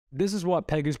This is what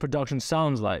Peggy's production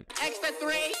sounds like. Extra 3.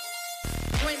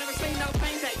 You ain't never seen no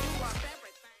pain that you want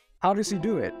everything. How does he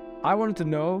do it? I wanted to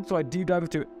know, so I deep dive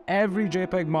into every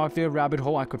JPEG Mafia rabbit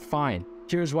hole I could find.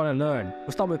 Here's what I learned.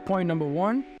 We'll start with point number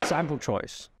 1, sample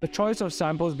choice. The choice of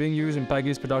samples being used in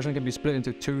Peggy's production can be split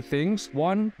into 2 things.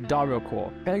 1,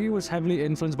 Dariocore. Peggy was heavily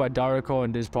influenced by Dariocore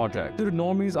in this project. To the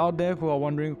normies out there who are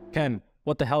wondering, Ken,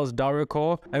 what the hell is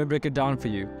Dariocore? Let me break it down for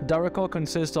you. Dariocore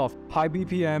consists of high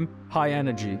BPM, high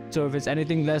energy. So if it's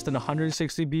anything less than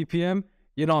 160 BPM,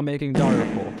 you're not making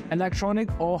Dariocore. Electronic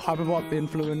or hyperpop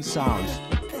influenced sounds.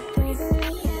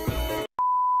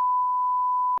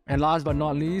 And last but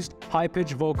not least,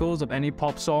 high-pitched vocals of any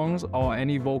pop songs or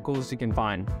any vocals you can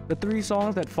find. The 3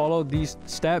 songs that follow these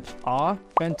steps are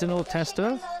Fentanyl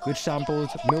Tester, which samples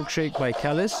Milkshake by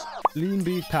Kellis, Lean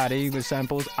Beef Patty, which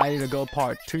samples I Need a Girl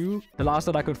Part 2. The last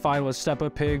that I could find was Stepper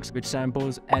Pigs, which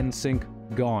samples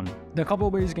NSYNC Gone. There are a couple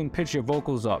of ways you can pitch your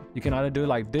vocals up. You can either do it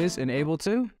like this in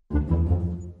Ableton.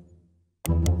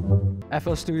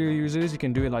 FL Studio users, you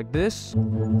can do it like this.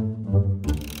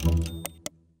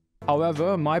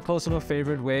 However, my personal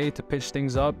favorite way to pitch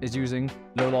things up is using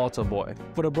Lil Alter Boy.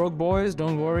 For the broke boys,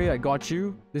 don't worry, I got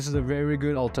you. This is a very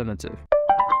good alternative.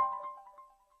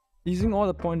 Using all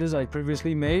the pointers I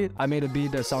previously made, I made a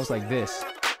beat that sounds like this.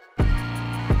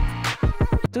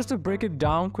 Just to break it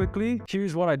down quickly,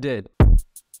 here's what I did.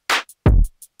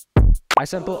 I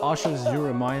sampled Usher's You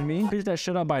Remind Me, pitch that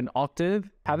shit up by an octave,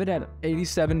 have it at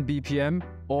 87 BPM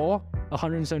or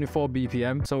 174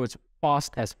 BPM, so it's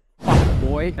fast as fuck,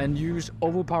 boy, and use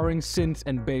overpowering synths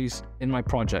and bass in my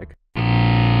project.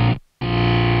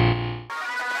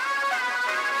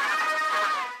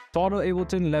 To all the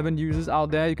Ableton 11 users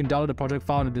out there, you can download the project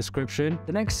file in the description.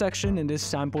 The next section in this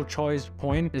sample choice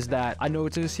point is that I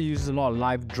noticed he uses a lot of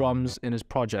live drums in his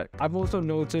project. I've also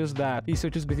noticed that he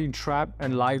switches between trap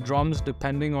and live drums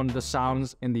depending on the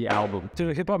sounds in the album. To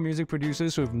the hip-hop music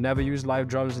producers who have never used live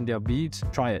drums in their beats,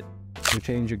 try it. You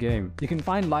change your game. You can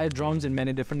find live drums in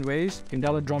many different ways. You can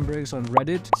download drum breaks on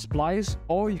Reddit, Splice,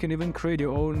 or you can even create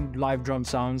your own live drum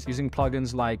sounds using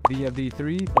plugins like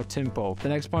VFD3 or Timpo. The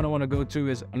next point I want to go to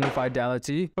is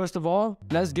Lofidelity. First of all,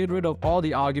 let's get rid of all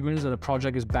the arguments that the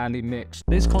project is badly mixed.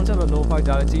 This concept of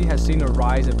Lofidelity has seen a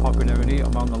rise in popularity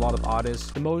among a lot of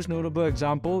artists. The most notable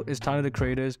example is Tyler the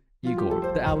Creator's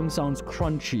Igor. The album sounds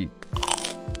crunchy.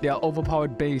 There are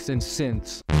overpowered bass and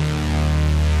synths.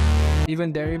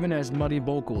 There even has muddy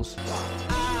vocals.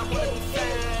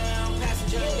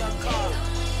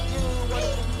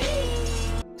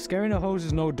 Scaring the Hoes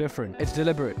is no different. It's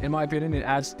deliberate. In my opinion, it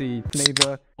adds the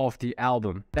flavor of the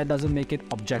album. That doesn't make it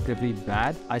objectively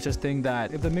bad. I just think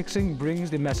that if the mixing brings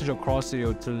the message across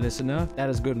to the listener, that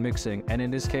is good mixing. And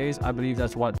in this case, I believe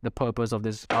that's what the purpose of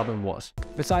this album was.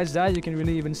 Besides that, you can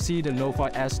really even see the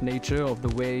lo-fi-esque nature of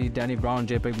the way Danny Brown and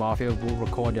JPEGMAFIA will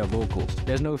record their vocals.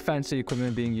 There's no fancy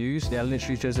equipment being used. They're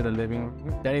literally just in a living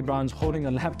room. Danny Brown's holding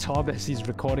a laptop as he's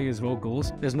recording his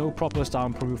vocals. There's no proper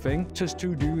soundproofing. Just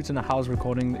 2 dudes in a house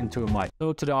recording into a mic.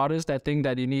 So to the artists that think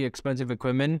that you need expensive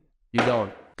equipment, you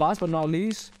don't. Last but not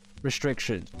least,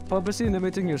 restrictions. Purposely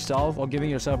limiting yourself or giving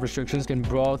yourself restrictions can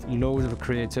birth loads of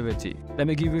creativity. Let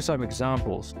me give you some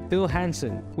examples. Phil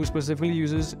Hansen, who specifically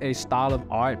uses a style of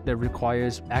art that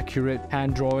requires accurate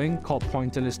hand drawing called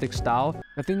pointillistic style.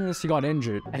 The thing is, he got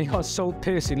injured and he got so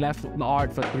pissed he left the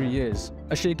art for 3 years.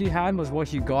 A shaky hand was what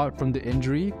he got from the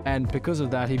injury, and because of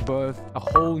that he birthed a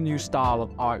whole new style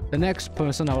of art. The next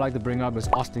person I would like to bring up is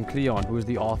Austin Kleon, who is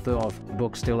the author of the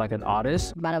book Still Like an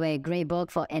Artist. By the way, great book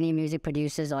for any music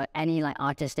producers or any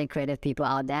artistic creative people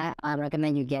out there. I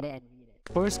recommend you get it.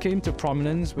 First came to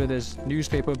prominence with his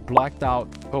newspaper blacked out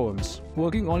poems.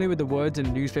 Working only with the words in a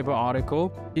newspaper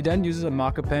article, he then uses a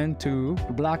marker pen to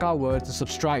black out words to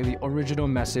subtract the original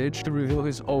message to reveal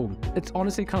his own. It's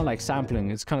honestly kind of like sampling.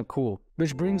 It's kind of cool.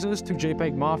 Which brings us to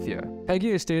JPEGMAFIA.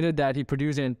 Peggy has stated that he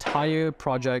produced the entire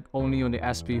project only on the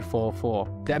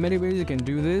SP44. There are many ways you can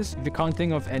do this. If you can't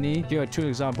think of any, here are 2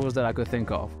 examples that I could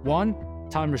think of. 1,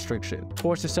 time restriction.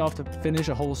 Force yourself to finish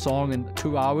a whole song in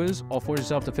 2 hours, or force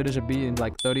yourself to finish a beat in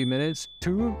like 30 minutes.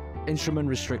 2, instrument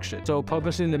restriction. So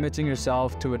purposely limiting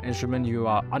yourself to an instrument you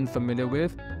are unfamiliar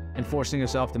with and forcing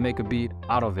yourself to make a beat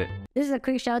out of it. This is a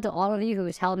quick shout out to all of you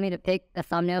who's helped me to pick the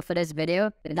thumbnail for this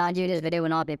video. Without you, this video would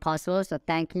not be possible, so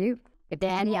thank you. If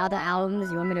there are any other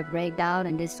albums you want me to break down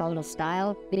in this sort of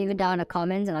style, leave it down in the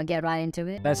comments and I'll get right into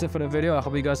it. That's it for the video. I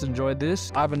hope you guys enjoyed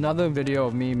this. I have another video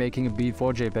of me making a beat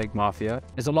for JPEGMAFIA.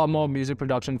 It's a lot more music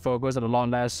production focused and a lot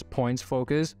less points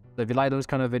focused. So if you like those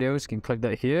kind of videos, you can click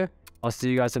that here. I'll see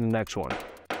you guys in the next one.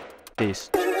 Peace.